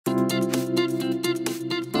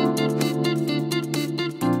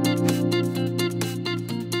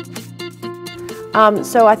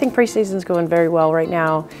So I think preseason's going very well right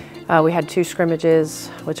now. We had 2 scrimmages,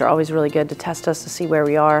 which are always really good to test us to see where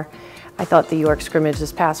we are. I thought the York scrimmage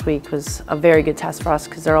this past week was a very good test for us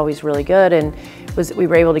because they're always really good, and we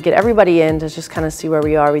were able to get everybody in to just kind of see where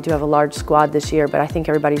we are. We do have a large squad this year, but I think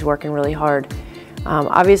everybody's working really hard.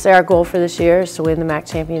 Obviously our goal for this year is to win the MAC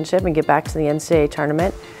championship and get back to the NCAA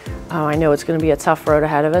tournament. I know it's going to be a tough road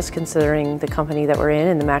ahead of us considering the company that we're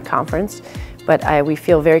in the MAC conference, but we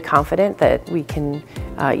feel very confident that we can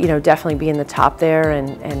definitely be in the top there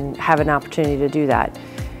and have an opportunity to do that.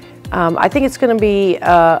 I think it's going to be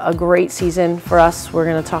a great season for us. We're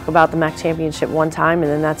going to talk about the MAC championship one time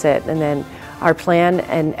and then that's it. And then our plan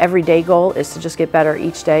and everyday goal is to just get better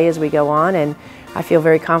each day as we go on, and I feel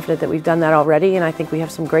very confident that we've done that already, and I think we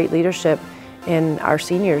have some great leadership in our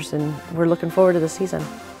seniors, and we're looking forward to the season.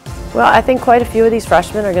 Well, I think quite a few of these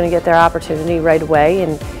freshmen are going to get their opportunity right away,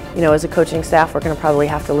 and as a coaching staff, we're going to probably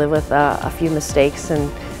have to live with a few mistakes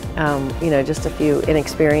and just a few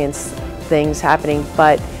inexperienced things happening.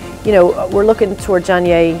 But we're looking toward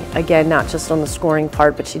Janye again, not just on the scoring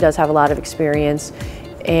part, but she does have a lot of experience.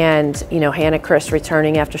 And Hannah Chris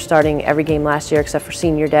returning after starting every game last year except for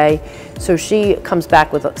senior day, so she comes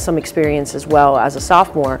back with some experience as well as a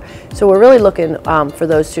sophomore. So we're really looking for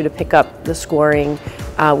those 2 to pick up the scoring.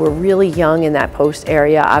 We're really young in that post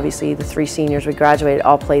area. Obviously the 3 seniors we graduated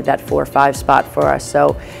all played that 4 or 5 spot for us,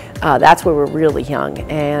 so that's where we're really young,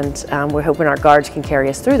 and we're hoping our guards can carry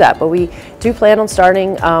us through that. But we do plan on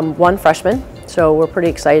starting 1 freshman. So we're pretty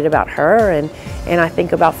excited about her, and I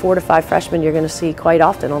think about 4 to 5 freshmen you're going to see quite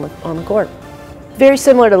often on the court. Very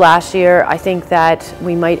similar to last year. I think that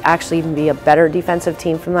we might actually even be a better defensive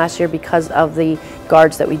team from last year because of the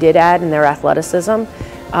guards that we did add and their athleticism.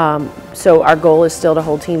 So our goal is still to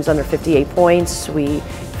hold teams under 58 points. We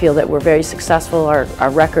feel that we're very successful.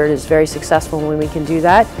 Our record is very successful when we can do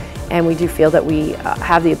that, and we do feel that we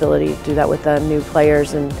have the ability to do that with the new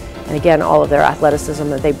players and again all of their athleticism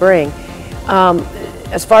that they bring.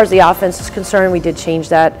 As far as the offense is concerned, we did change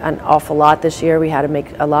that an awful lot this year. We had to make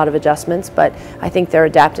a lot of adjustments, but I think they're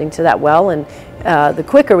adapting to that well, and the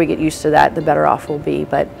quicker we get used to that, the better off we'll be,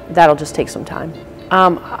 but that'll just take some time.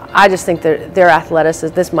 I just think their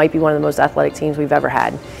athleticism, this might be one of the most athletic teams we've ever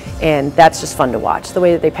had, and that's just fun to watch. The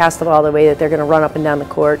way that they pass the ball, the way that they're going to run up and down the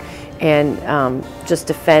court and just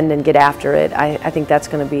defend and get after it, I think that's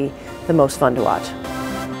going to be the most fun to watch.